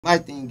My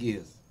thing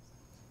is,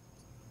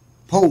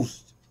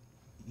 post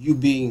you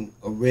being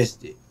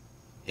arrested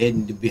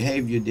and the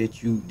behavior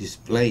that you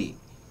displayed,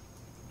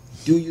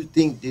 do you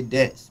think that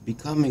that's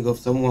becoming of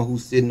someone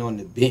who's sitting on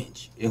the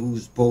bench and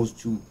who's supposed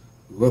to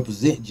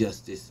represent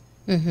justice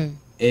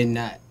and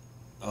not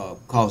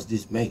cause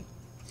dismay?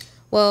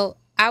 Well,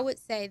 I would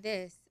say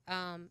this.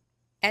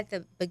 At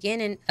the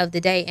beginning of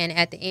the day and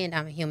at the end,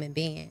 I'm a human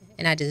being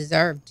and I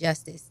deserve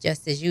justice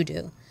just as you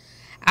do.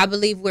 I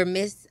believe we're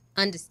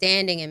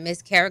misunderstanding and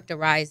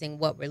mischaracterizing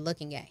what we're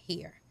looking at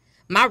here.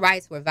 My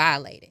rights were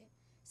violated.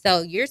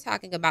 So you're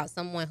talking about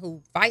someone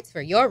who fights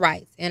for your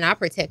rights, and I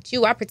protect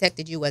you. I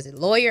protected you as a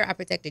lawyer. I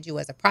protected you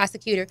as a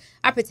prosecutor.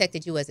 I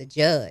protected you as a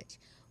judge.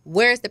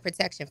 Where's the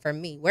protection for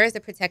me? Where's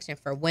the protection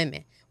for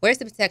women? Where's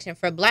the protection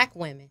for black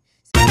women?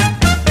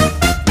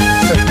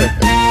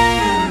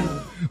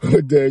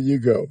 There you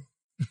go.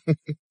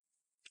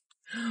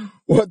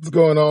 What's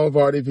going on,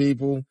 party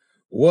people?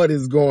 What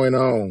is going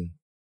on?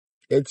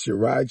 It's your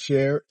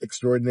rideshare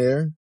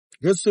extraordinaire.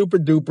 Your super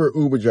duper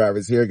Uber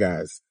drivers here,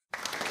 guys.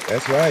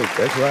 That's right.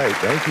 That's right.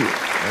 Thank you.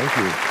 Thank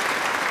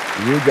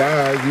you. You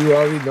guys, you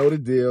already know the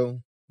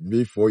deal.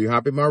 Before you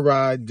hop in my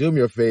ride, do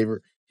me a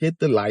favor. Hit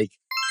the like.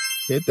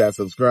 Hit that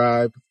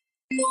subscribe.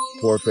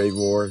 Por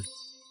favor.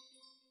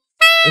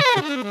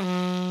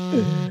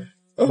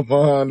 Come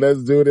on,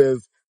 let's do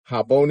this.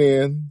 Hop on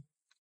in.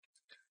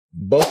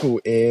 Buckle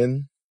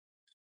in.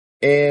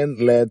 And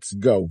let's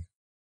go.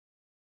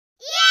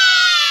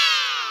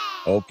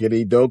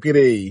 Okie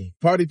dokie.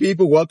 Party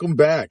people, welcome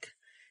back.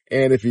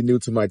 And if you're new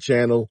to my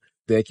channel,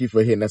 thank you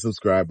for hitting that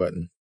subscribe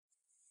button.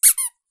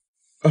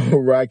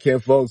 All right, Ken,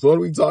 folks, what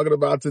are we talking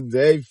about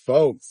today,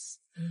 folks?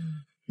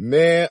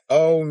 Man,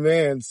 oh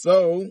man.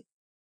 So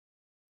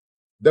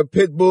the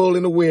pit bull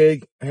in the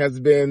wig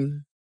has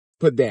been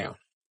put down.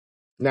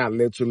 Not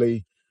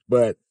literally,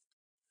 but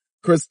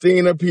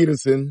Christina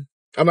Peterson,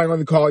 I'm not going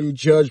to call you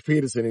Judge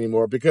Peterson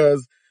anymore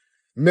because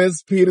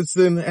Miss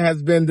Peterson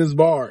has been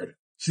disbarred.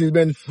 She's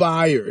been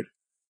fired.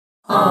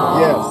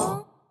 Aww.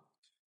 Yes.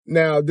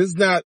 Now, this is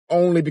not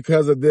only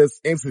because of this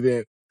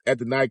incident at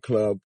the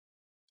nightclub.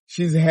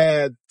 She's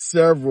had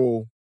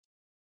several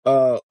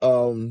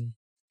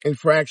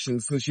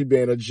infractions since she's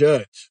been a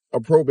judge,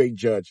 a probate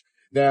judge.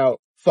 Now,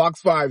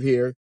 Fox 5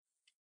 here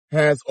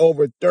has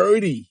over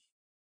 30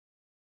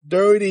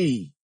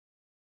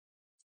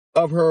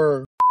 of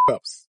her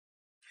ups.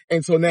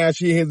 And so now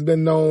she has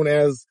been known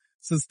as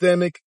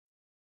systemic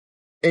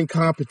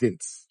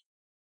incompetence.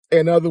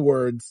 In other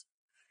words,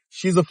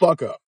 she's a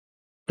fuck up.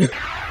 An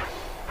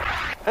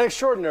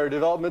extraordinary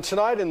development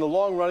tonight in the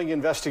long-running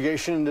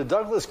investigation into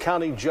Douglas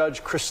County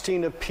Judge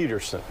Christina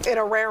Peterson. In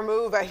a rare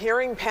move, a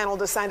hearing panel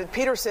decided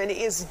Peterson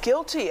is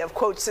guilty of,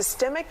 quote,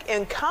 systemic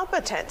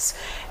incompetence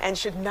and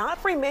should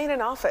not remain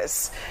in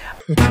office.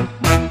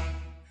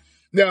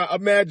 Now,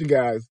 imagine,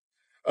 guys,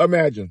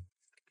 imagine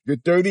you're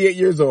 38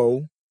 years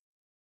old.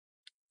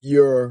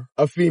 You're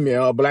a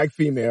female, a black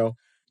female.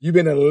 You've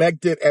been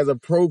elected as a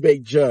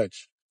probate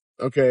judge.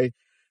 Okay.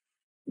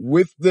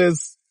 With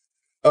this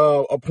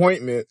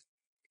appointment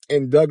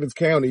in Douglas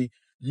County,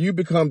 you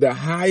become the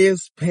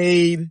highest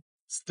paid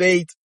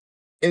state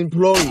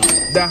employee,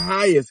 the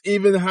highest,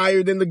 even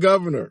higher than the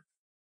governor.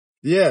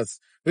 Yes,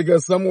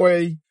 because some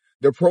way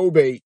the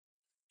probate,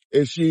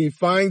 if she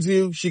finds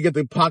you, she get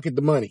to pocket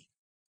the money.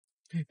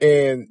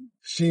 And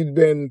she's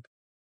been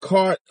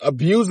caught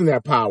abusing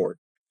that power.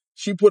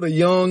 She put a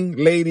young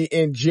lady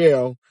in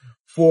jail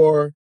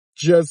for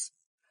just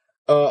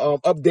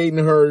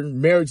updating her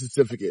marriage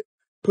certificate.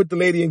 Put the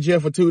lady in jail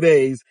for 2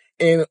 days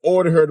and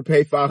ordered her to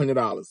pay $500.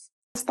 I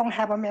just don't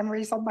have a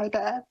memories of my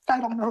dad. I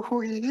don't know who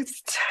he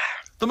is.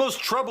 The most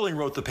troubling,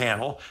 wrote the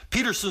panel,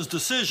 Peterson's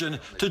decision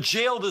to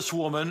jail this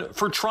woman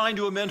for trying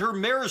to amend her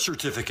marriage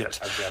certificate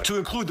to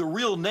include the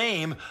real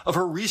name of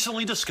her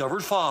recently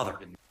discovered father.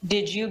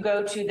 Did you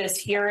go to this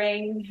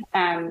hearing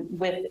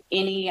with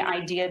any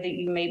idea that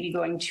you may be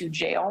going to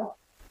jail?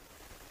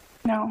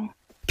 No.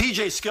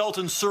 PJ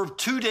Skelton served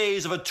 2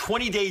 days of a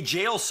 20-day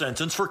jail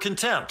sentence for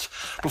contempt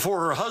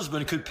before her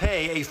husband could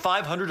pay a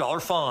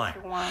 $500 fine.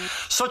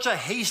 Such a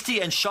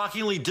hasty and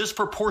shockingly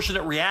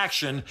disproportionate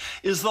reaction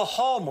is the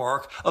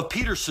hallmark of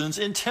Peterson's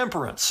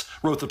intemperance,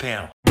 wrote the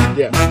panel.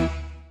 Yeah.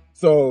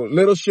 So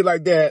little shit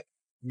like that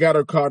got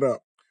her caught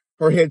up.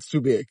 Her head's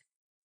too big.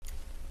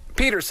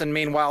 Peterson,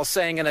 meanwhile,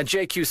 saying in a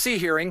JQC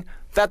hearing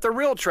that the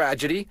real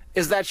tragedy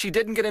is that she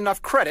didn't get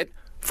enough credit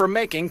for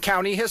making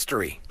county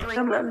history.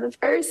 I'm the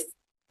first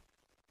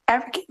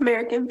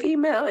African-American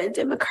female and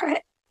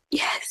Democrat.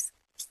 Yes.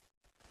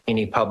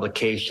 Any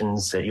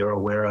publications that you're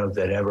aware of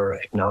that ever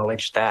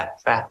acknowledged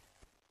that fact?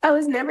 I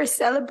was never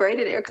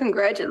celebrated or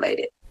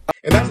congratulated.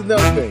 And that's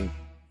another thing.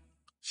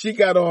 She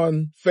got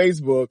on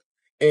Facebook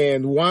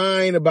and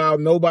whined about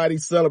nobody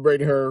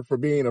celebrating her for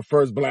being the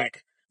first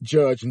black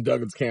judge in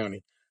Douglas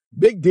County.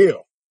 Big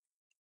deal.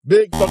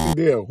 Big fucking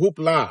deal.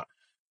 Hoopla.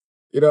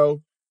 You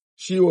know,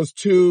 she was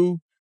too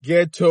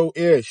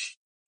ghetto-ish.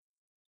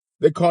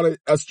 They call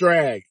it a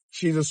strag.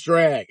 She's a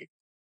strag.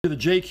 The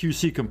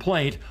JQC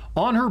complaint,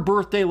 on her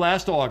birthday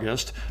last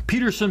August,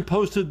 Peterson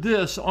posted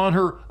this on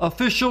her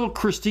official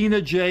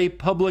Christina J.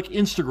 public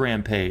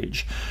Instagram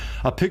page.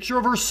 A picture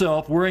of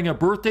herself wearing a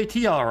birthday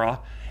tiara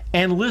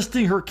and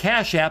listing her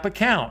Cash App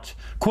account.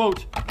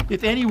 Quote,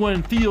 if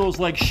anyone feels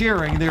like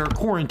sharing their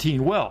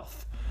quarantine wealth.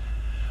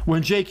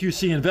 When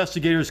JQC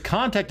investigators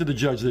contacted the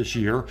judge this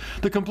year,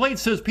 the complaint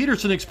says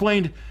Peterson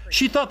explained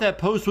she thought that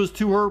post was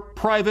to her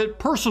private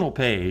personal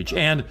page,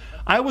 and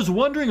I was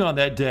wondering on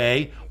that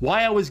day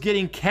why I was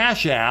getting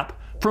Cash App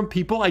from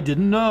people I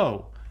didn't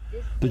know.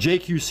 The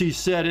JQC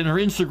said in her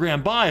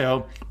Instagram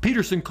bio,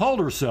 Peterson called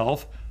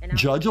herself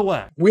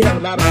Judge-elect. We have a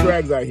lot of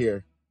Strags out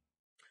here.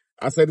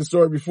 I said the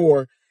story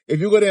before. If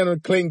you go down to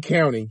Clayton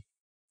County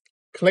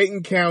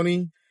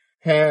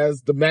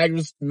has the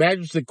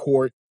magistrate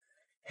court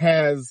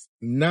has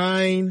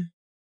 9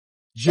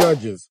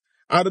 judges.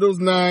 Out of those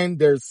 9,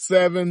 there's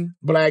 7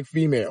 black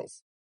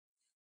females.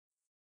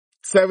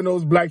 7 of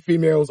those black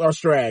females are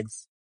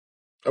Strags.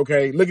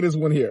 Okay, look at this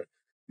one here.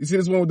 You see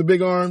this one with the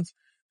big arms?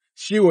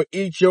 She will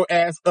eat your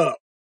ass up.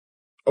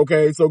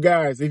 Okay, so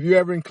guys, if you're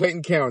ever in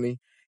Clayton County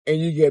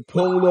and you get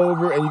pulled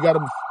over and you got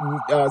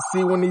to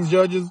see one of these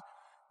judges,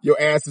 your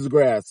ass is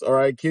grass. All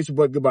right, kiss your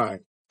butt goodbye.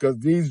 Because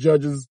these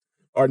judges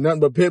are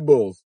nothing but pit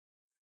bulls.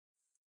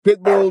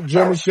 Pit bull,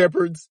 German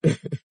shepherds, and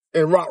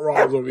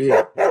Rottweilers over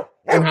here.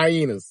 And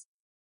hyenas.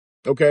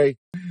 Okay?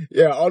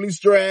 Yeah, all these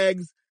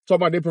Strags,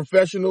 talking about they're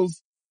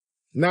professionals.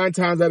 9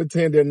 times out of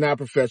 10, they're not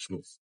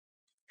professionals.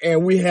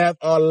 And we have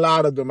a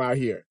lot of them out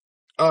here.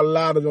 A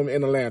lot of them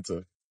in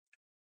Atlanta.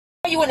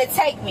 You want to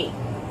take me?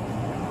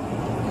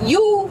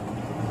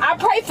 I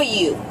pray for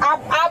you.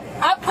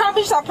 I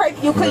promise I pray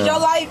for you because your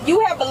life, you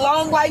have a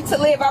long life to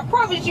live. I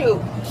promise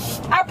you.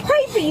 I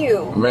pray for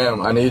you.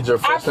 Ma'am, I need your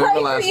first and last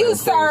name. I pray for you,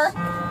 sir.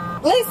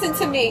 Listen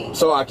to me.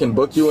 So I can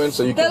book you in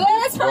so you can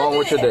go on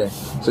with your day.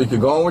 So you can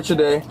go on with your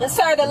day.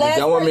 Sir, the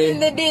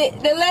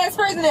last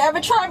person that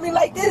ever tried me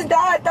like this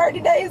died 30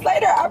 days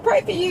later. I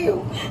pray for you.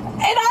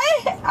 And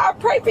I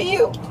pray for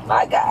you.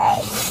 My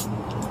God.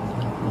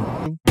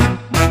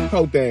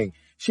 Whole thing.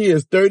 She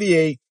is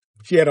 38.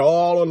 She had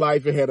all her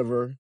life ahead of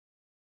her.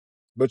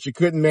 But she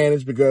couldn't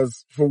manage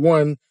because, for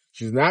one,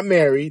 she's not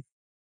married.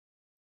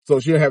 So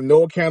she'll have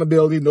no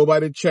accountability,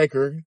 nobody to check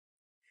her.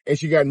 And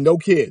she got no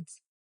kids.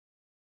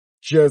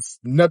 Just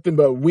nothing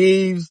but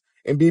weaves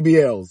and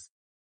BBLs.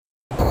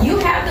 You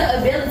have the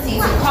ability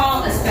to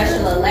call a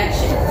special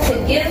election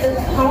to give the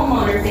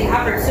homeowners the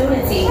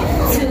opportunity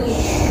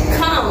to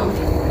come,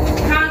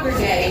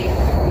 congregate,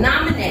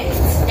 nominate,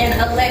 and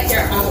elect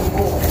their own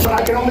board. So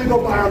I can only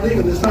go by our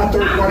legal. It's not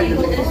third party.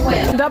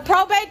 The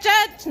probate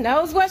judge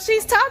knows what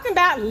she's talking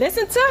about.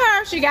 Listen to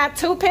her. She got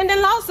 2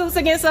 pending lawsuits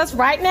against us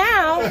right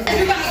now. You're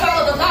going to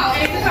follow the law.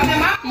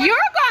 You're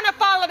going to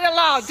follow the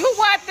law. Do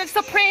what the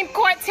Supreme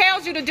Court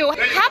tells you to do.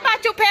 How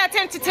about you pay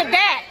attention to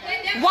that?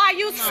 Why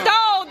you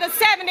stole the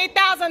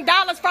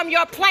 $70,000 from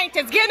your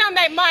plaintiffs? Give them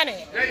their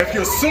money. If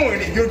you're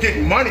suing and you're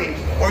getting money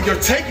or you're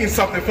taking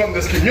something from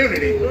this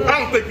community, I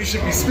don't think you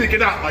should be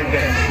speaking out like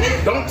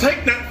that. Don't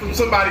take that from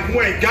somebody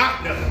who ain't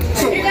got nothing.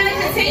 So you're going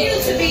to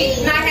continue to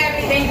be not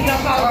having things you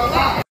don't follow the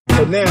law.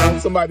 So now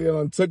somebody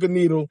took a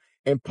needle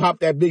and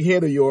popped that big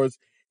head of yours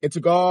and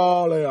took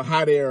all the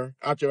hot air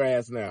out your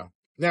ass now.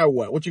 Now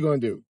what? What you gonna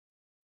do?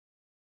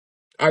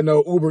 I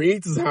know Uber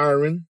Eats is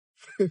hiring.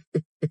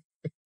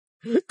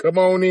 Come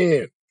on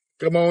in.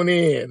 Come on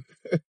in.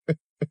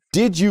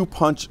 Did you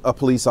punch a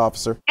police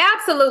officer?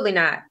 Absolutely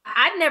not.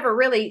 I never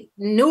really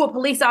knew a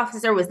police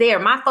officer was there.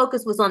 My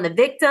focus was on the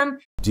victim.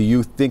 Do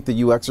you think that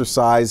you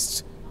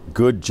exercised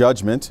good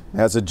judgment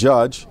as a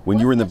judge when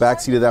you were in the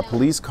backseat of that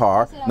police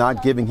car,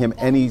 not giving him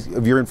any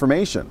of your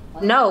information?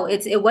 No,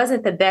 it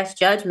wasn't the best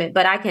judgment,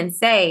 but I can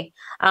say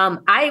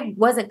I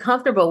wasn't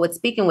comfortable with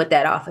speaking with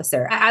that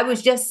officer. I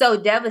was just so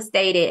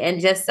devastated and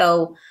just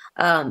so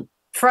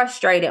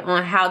frustrated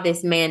on how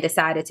this man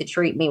decided to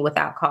treat me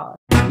without cause.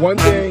 One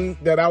thing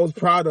that I was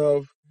proud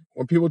of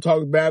when people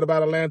talk bad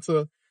about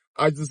Atlanta,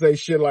 I just say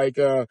shit like,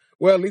 well,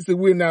 at least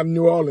we're not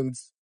New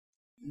Orleans.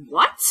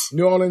 What?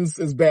 New Orleans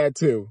is bad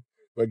too.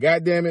 But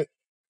goddamn it,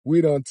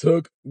 we done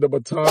took the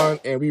baton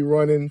and we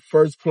running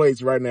first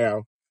place right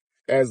now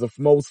as the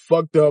most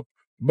fucked up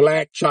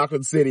black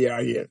chocolate city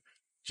out here.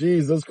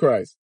 Jesus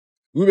Christ.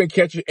 We've been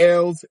catching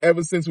L's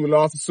ever since we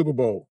lost the Super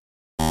Bowl.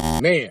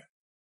 Man,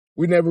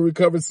 we never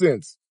recovered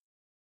since.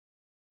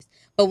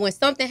 But when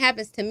something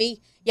happens to me,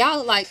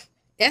 y'all are like,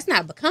 that's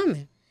not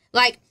becoming.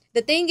 Like,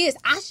 the thing is,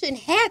 I shouldn't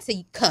have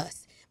to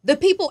cuss. The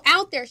people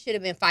out there should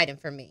have been fighting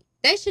for me.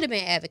 They should have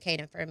been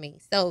advocating for me.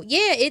 So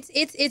yeah,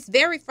 it's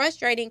very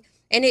frustrating,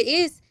 and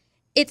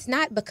it's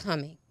not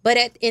becoming. But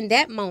in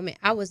that moment,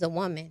 I was a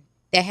woman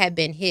that had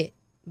been hit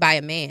by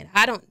a man.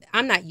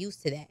 I'm not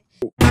used to that.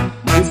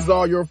 This is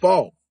all your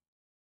fault.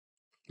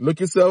 Look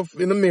yourself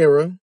in the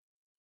mirror,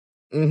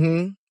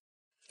 and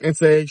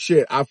say,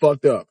 shit, I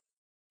fucked up.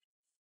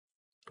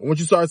 Once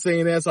you start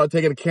saying that, start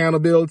taking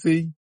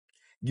accountability,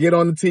 get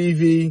on the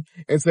TV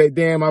and say,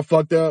 damn, I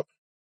fucked up.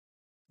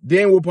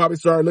 then we'll probably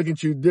start looking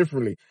at you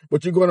differently.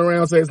 But you're going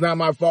around and say it's not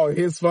my fault,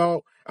 his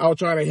fault. I was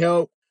trying to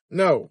help.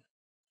 No.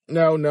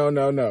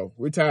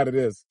 We're tired of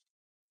this.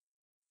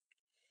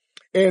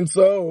 And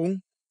so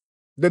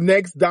the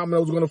next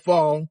domino is going to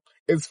fall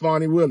is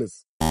Fani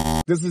Willis.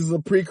 This is a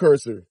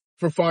precursor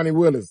for Fani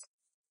Willis.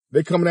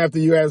 They're coming after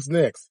you as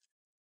next.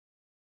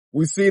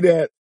 We see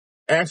that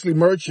Ashley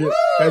Merchant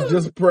has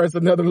just pressed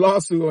another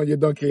lawsuit on your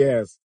donkey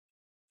ass.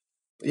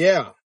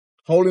 Yeah.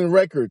 Holding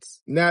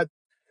records, not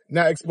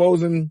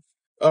exposing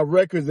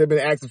records they've been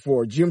asking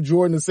for. Jim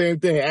Jordan, the same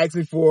thing,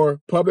 asking for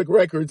public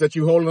records that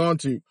you're holding on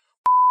to.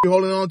 You're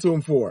holding on to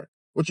them for?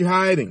 What you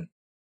hiding?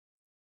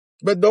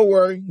 But don't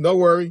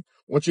worry.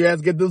 Once your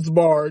ass get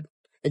disbarred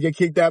and get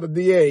kicked out of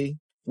DA,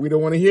 we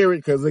don't want to hear it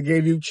because they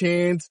gave you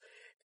chance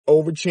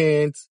over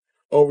chance,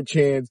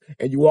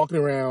 and you walking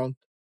around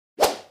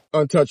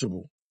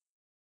untouchable.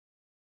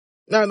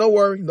 Nah, don't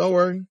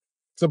worry.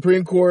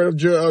 Supreme Court of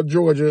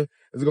Georgia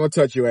is going to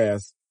touch your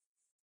ass.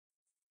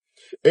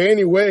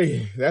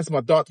 Anyway, that's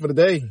my thoughts for the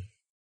day.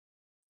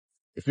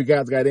 If you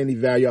guys got any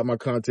value out of my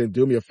content,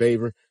 do me a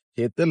favor.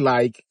 Hit the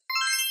like.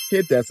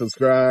 Hit that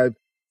subscribe.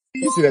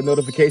 You see that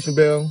notification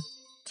bell?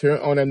 Turn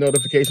on that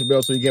notification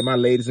bell so you get my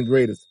latest and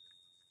greatest.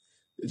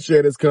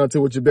 Share this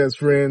content with your best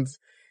friends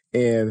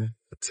and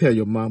tell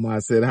your mama I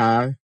said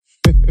hi.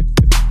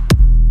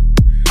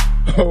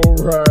 All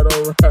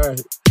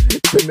right.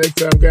 Till next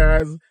time,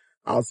 guys,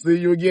 I'll see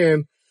you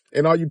again.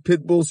 And all you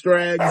Pitbull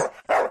Strags,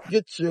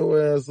 get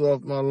your ass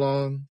off my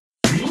lawn.